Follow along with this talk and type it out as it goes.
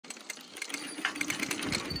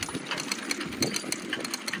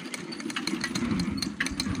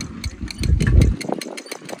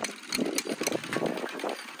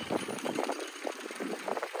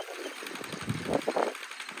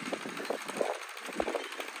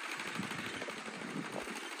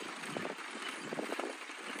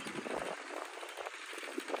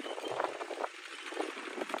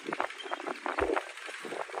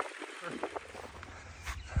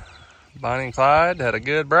Bonnie and Clyde had a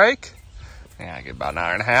good break. Yeah, I get about an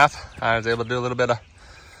hour and a half. I was able to do a little bit of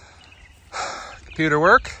computer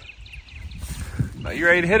work. Are you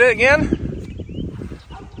ready to hit it again?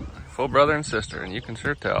 Full brother and sister, and you can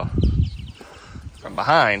sure tell from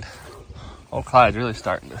behind. Old Clyde's really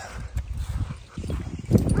starting to.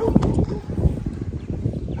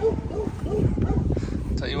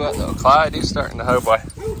 Tell you what though, Clyde, he's starting to, oh boy.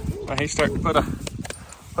 He's starting to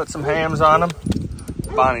put some hams on him.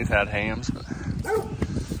 Bonnie's had hams, but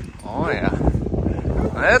oh yeah.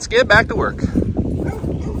 Let's get back to work.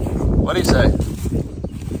 What do you say?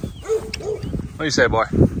 What do you say, boy?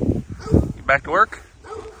 Get back to work?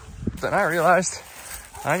 Then I realized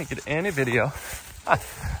I didn't get any video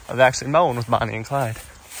of actually mowing with Bonnie and Clyde.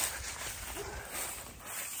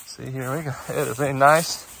 See, here we go. It is a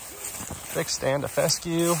nice thick stand of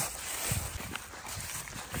fescue.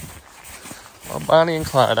 Well, Bonnie and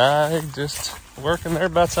Clyde, I just working their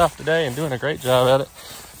butts off today and doing a great job at it.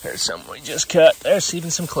 There's some we just cut. There's even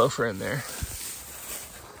some clover in there.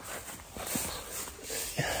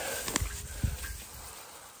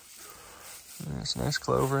 There's nice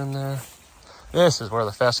clover in there. This is where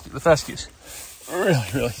the fescue's really,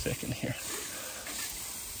 really thick in here.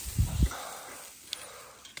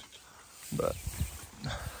 But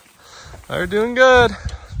they're doing good.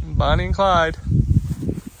 Bonnie and Clyde.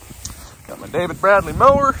 Got my David Bradley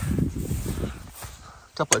mower.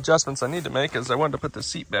 A couple of adjustments I need to make is I wanted to put the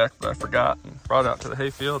seat back, but I forgot and brought it out to the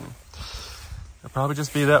hayfield. And it'll probably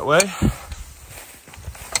just be that way.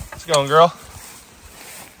 How's it going, girl?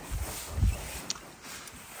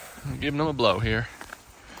 I'm giving them a blow here.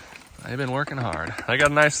 They've been working hard. I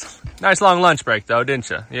got a nice long lunch break though, didn't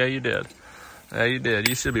you? Yeah, you did. Yeah, you did.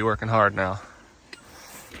 You should be working hard now.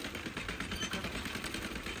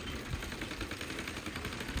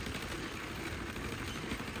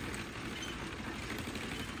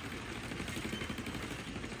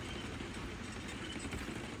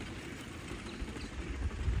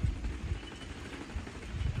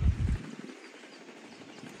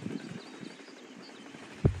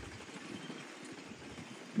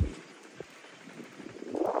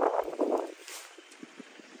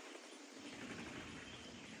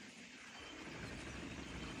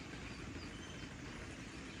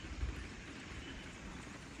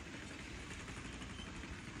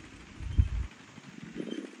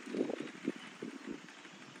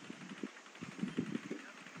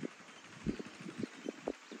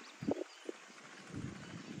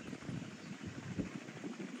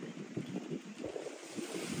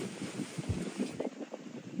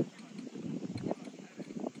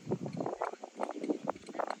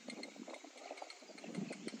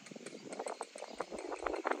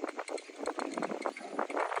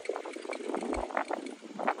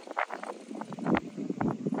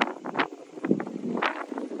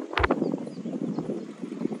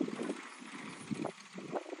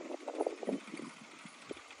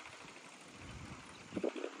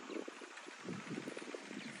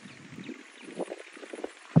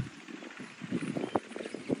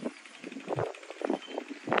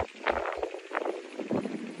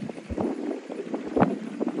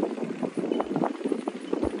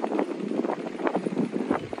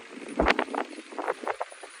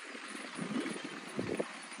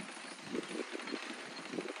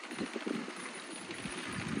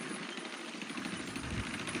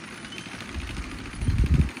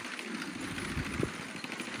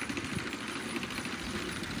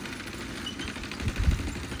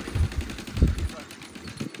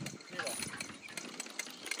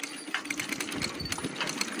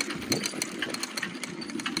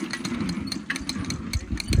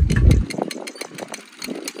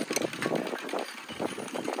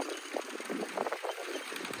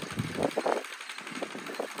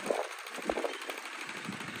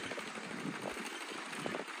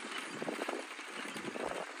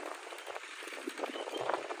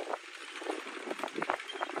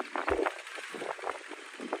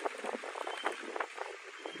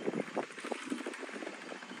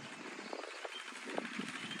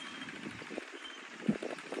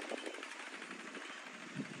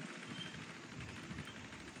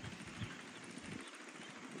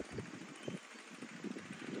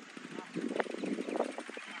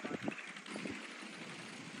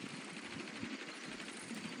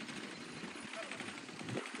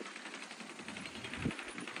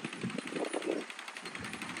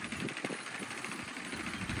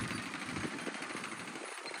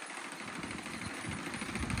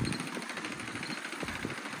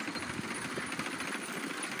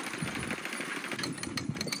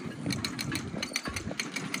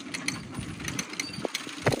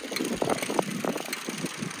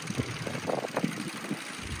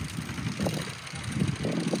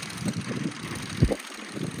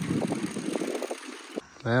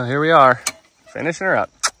 Well, here we are, finishing her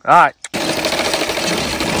up. All right.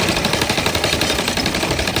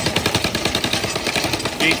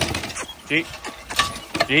 Jeep, Jeep,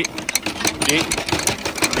 Jeep, Jeep,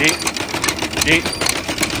 Jeep, Jeep,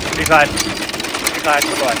 Jeep side,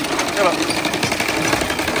 good boy, come on.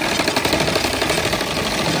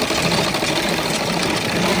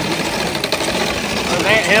 Those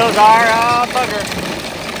ant hills are bugger.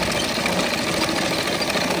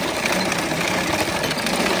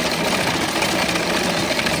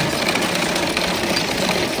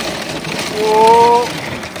 Whoa.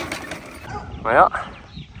 Well,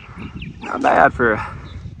 not bad for a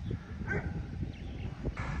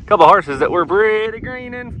couple horses that were pretty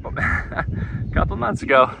green in a couple months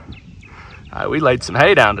ago. We laid some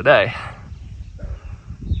hay down today.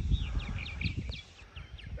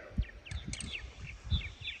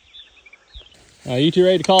 You two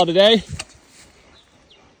ready to call it a day?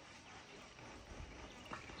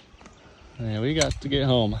 Yeah, we got to get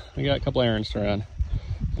home. We got a couple errands to run.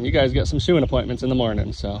 And you guys got some shoeing appointments in the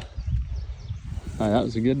morning, so that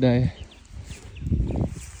was a good day.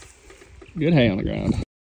 Good hay on the ground.